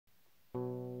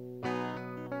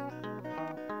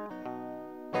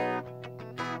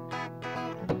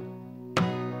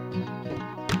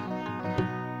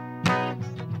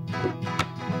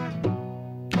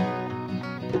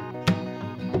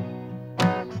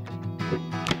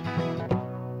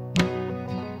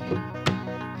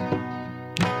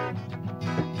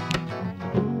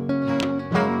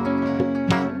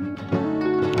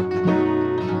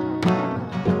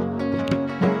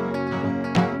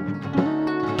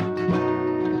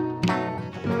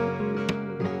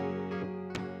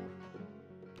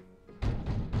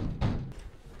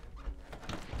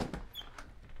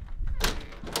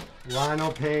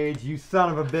Lionel Page, you son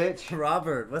of a bitch.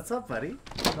 Robert, what's up, buddy?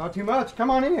 Not too much.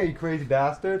 Come on in here, you crazy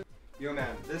bastard. Yo,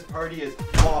 man, this party is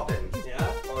poppin'.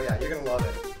 Yeah? Oh, yeah, you're gonna love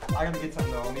it. I gotta get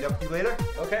something though. I'll meet up with you later.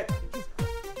 Okay.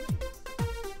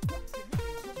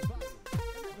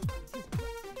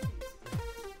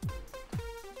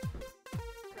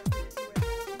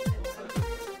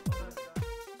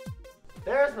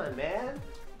 There's my man.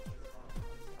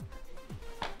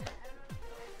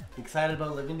 Excited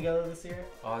about living together this year?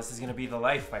 Oh, this is gonna be the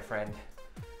life, my friend.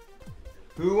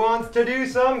 Who wants to do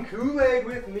some Kool-Aid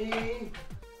with me?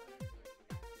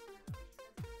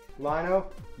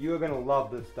 Lino, you are gonna love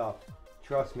this stuff.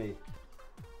 Trust me.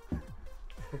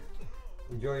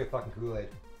 Enjoy your fucking Kool-Aid.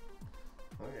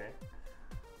 Okay.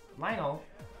 Lionel,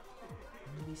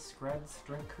 maybe scrubs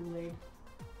drink Kool-Aid?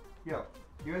 Yo,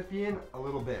 you're just being a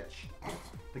little bitch.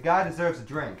 The guy deserves a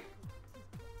drink.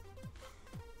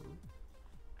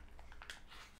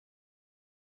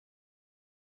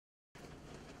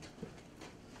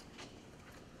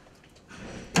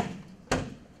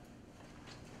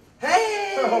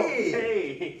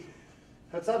 Hey!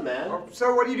 What's up, man?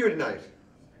 So what are you doing tonight?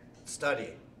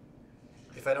 Studying.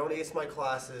 If I don't ace my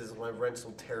classes, my rents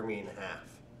will tear me in half.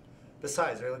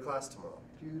 Besides, early class tomorrow.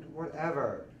 Dude,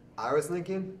 whatever. I was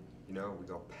thinking, you know, we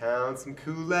go pound some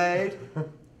Kool-Aid,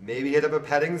 maybe hit up a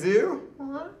petting zoo.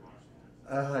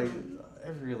 I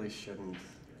really shouldn't.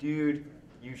 Dude,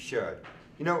 you should.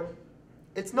 You know,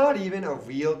 it's not even a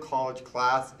real college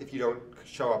class if you don't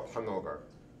show up hungover.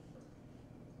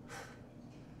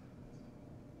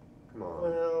 Come on.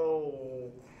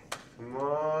 Well... Come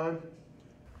on.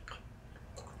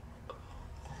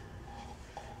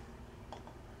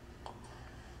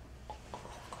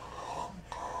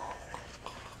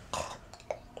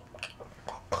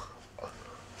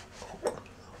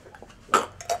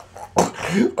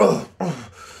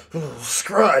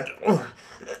 Scrud.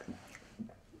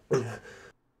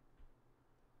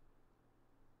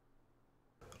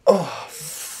 Oh,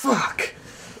 fuck.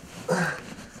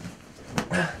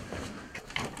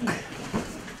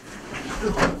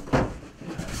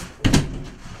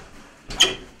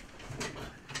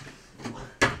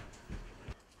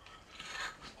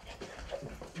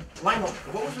 Lionel,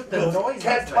 what was with the noise?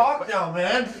 Can't talk now,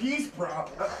 man. Peace, bro.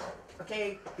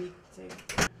 Okay, be safe.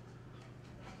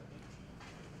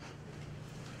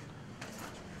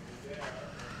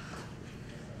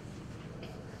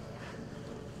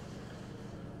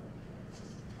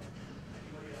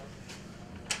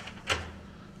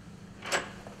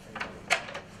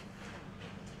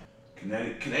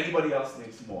 Can anybody else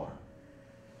need some more?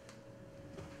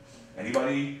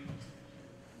 Anybody?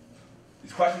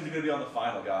 These questions are going to be on the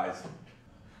final, guys.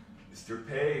 Mr.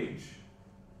 Page.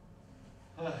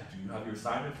 Do you have your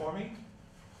assignment for me?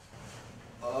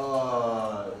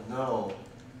 No,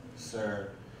 sir.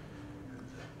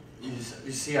 You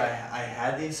see, I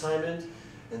had the assignment,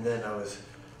 and then I was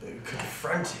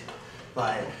confronted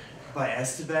by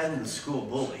Esteban and the school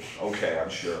bully. Okay, I'm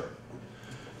sure.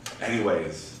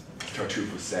 Anyways,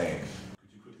 Tartuffe was saying.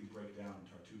 Could you quickly break down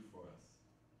Tartuffe for us?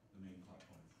 The main plot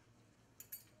points.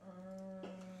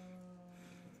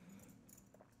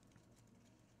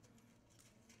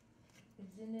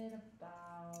 Isn't it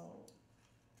about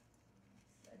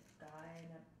a guy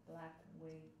in a black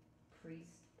wig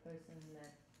priest person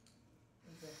that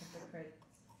is a hypocrite?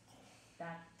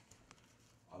 That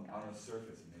On the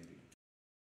surface, maybe.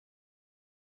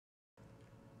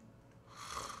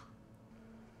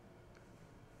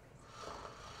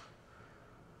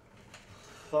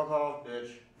 Fuck off,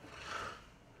 bitch.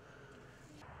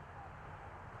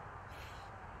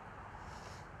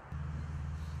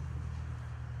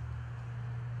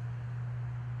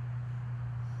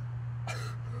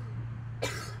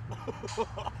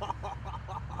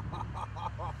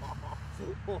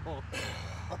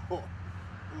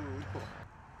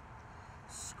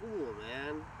 School,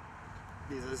 man.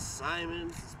 These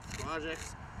assignments, these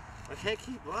projects. I can't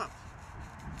keep up.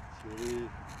 Dude.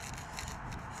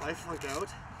 If I flunk out,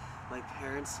 my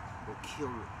parents will kill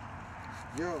me.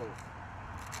 Yo,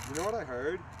 you know what I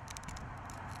heard?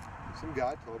 Some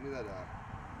guy told me that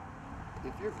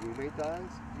if your roommate dies,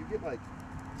 you get like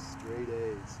straight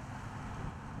A's.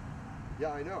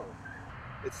 Yeah, I know.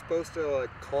 It's supposed to like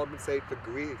compensate for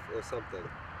grief or something.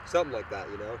 Something like that,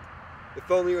 you know? If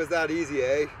only it was that easy,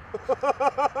 eh?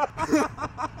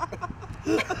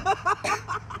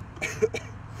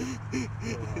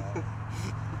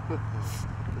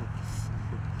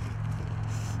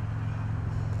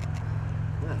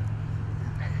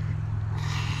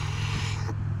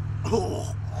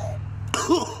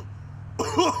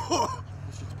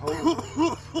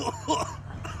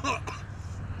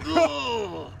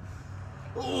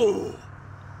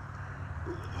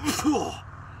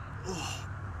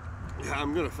 Yeah,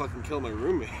 I'm gonna fucking kill my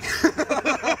roommate.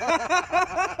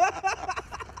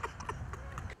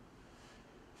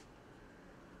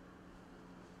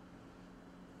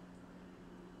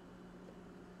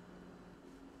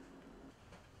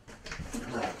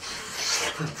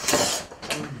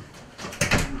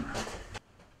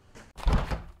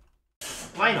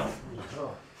 Lionel,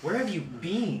 where have you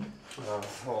been?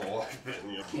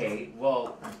 Okay,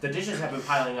 well, the dishes have been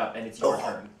piling up and it's your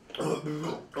turn.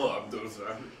 Oh, I'm so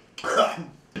sorry.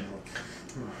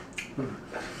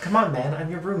 Come on, man,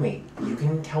 I'm your roommate. You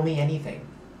can tell me anything.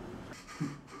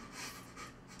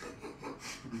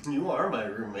 You are my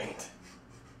roommate,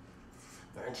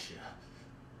 aren't you?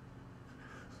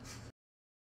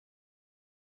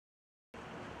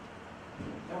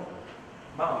 No,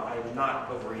 Mom, I'm not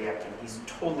overreacting. He's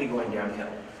totally going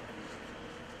downhill.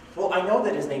 Well, I know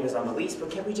that his name is on the lease, but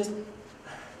can't we just...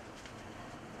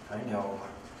 I know.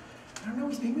 I don't know,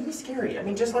 he's being really scary. I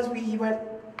mean, just last week he went...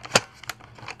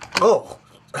 Oh!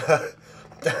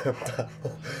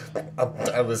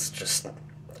 I was just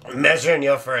measuring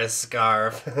you for a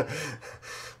scarf.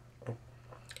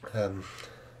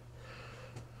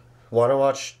 Wanna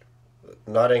watch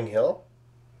Notting Hill?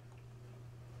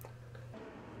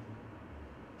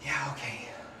 Yeah, okay.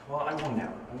 Well, I'm home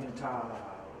now. I'm gonna talk...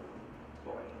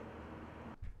 Boy.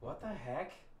 What the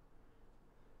heck?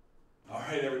 All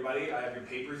right, everybody, I have your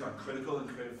papers on critical and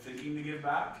creative thinking to give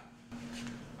back.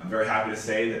 I'm very happy to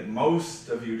say that most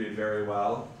of you did very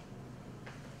well.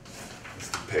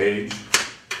 Mr. Page.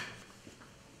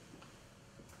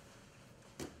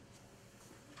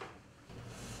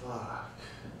 Fuck.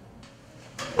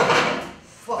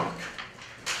 Fuck.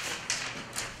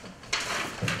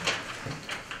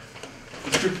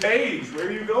 Mr. Page, where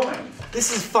are you going?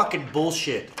 This is fucking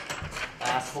bullshit,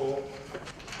 asshole.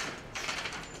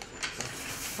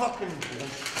 Fucking bullshit.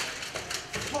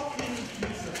 Fucking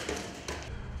piece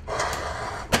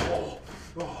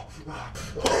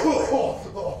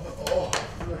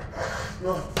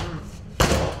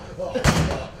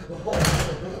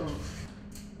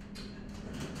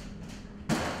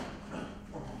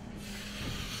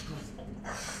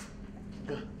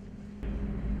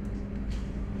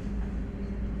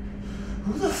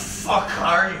Who the fuck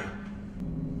are you?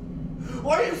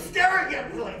 Why are you staring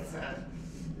at me like that?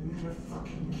 I'm gonna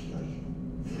fucking kill you.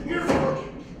 You're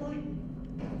fucking killing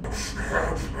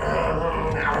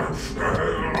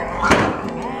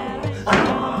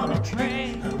On a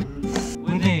train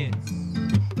with its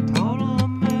total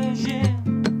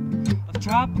immersion of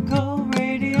tropical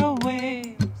radio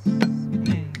waves.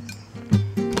 This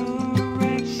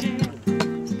correction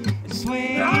is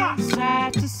swaying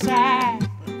side to side.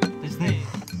 There's this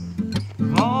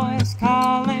voice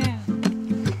calling,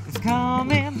 it's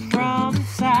coming from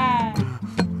inside.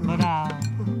 But I'll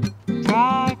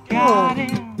draw a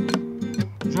guiding,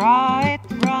 draw it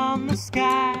from the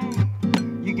sky.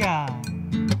 You got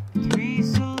 3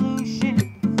 solutions,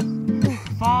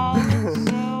 falling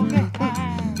so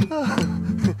behind.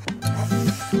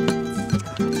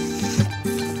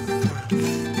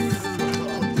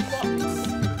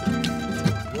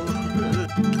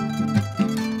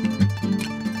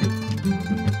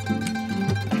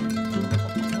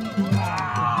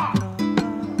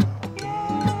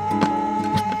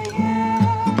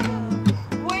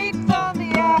 Wait for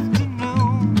the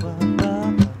afternoon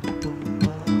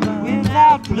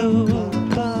without blue,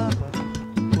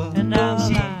 and now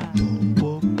the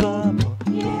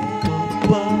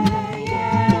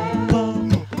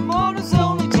motor's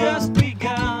only just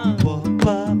begun.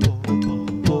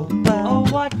 Oh,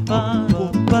 what fun!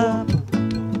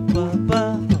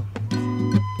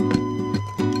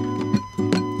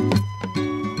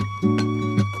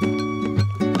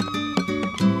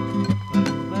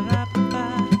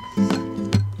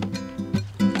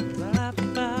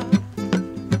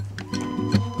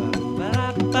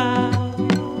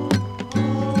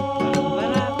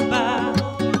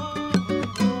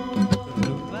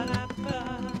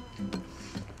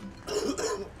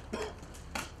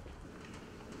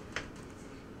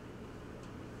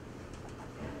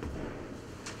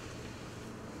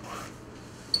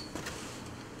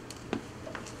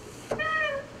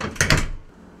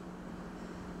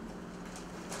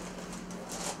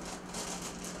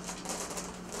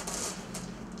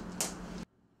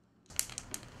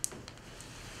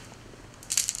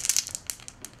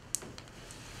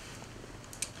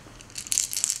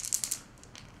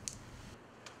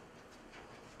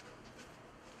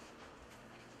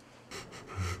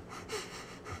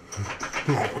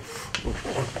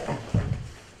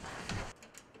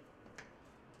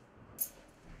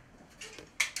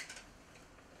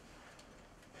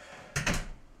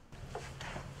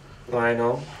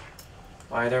 Lionel,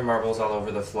 why are there marbles all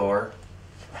over the floor?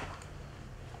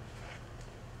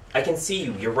 I can see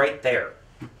you. You're right there.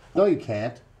 No, you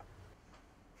can't.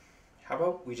 How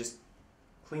about we just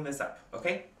clean this up,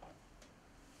 okay?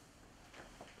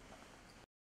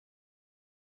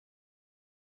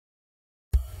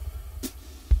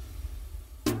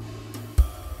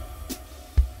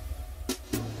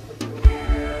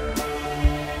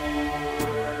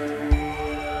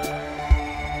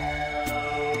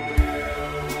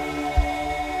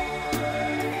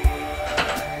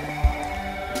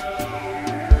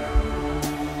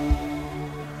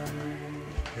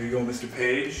 Here you go, Mr.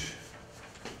 Page.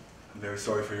 I'm very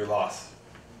sorry for your loss.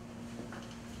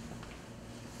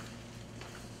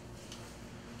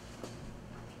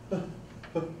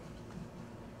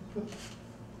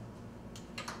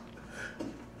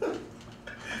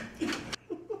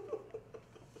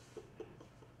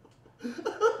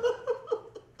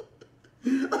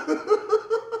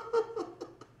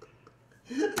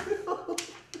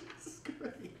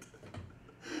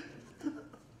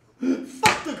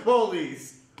 Fuck the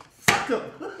police! Fuck them!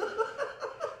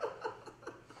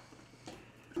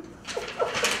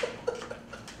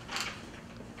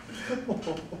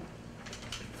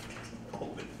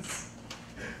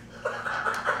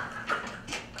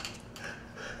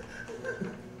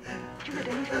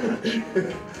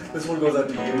 This one goes out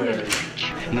to you, Eric.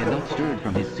 He had not stirred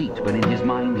from his seat, but in his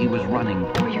mind he was running.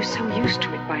 Or you're so used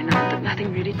to it by now that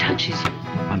nothing really touches you.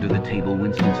 Under the table,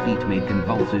 Winston's feet made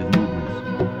convulsive movements.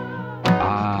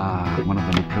 Ah, one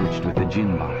of them approached with the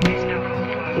gin bottle. There's no hope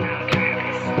for him now,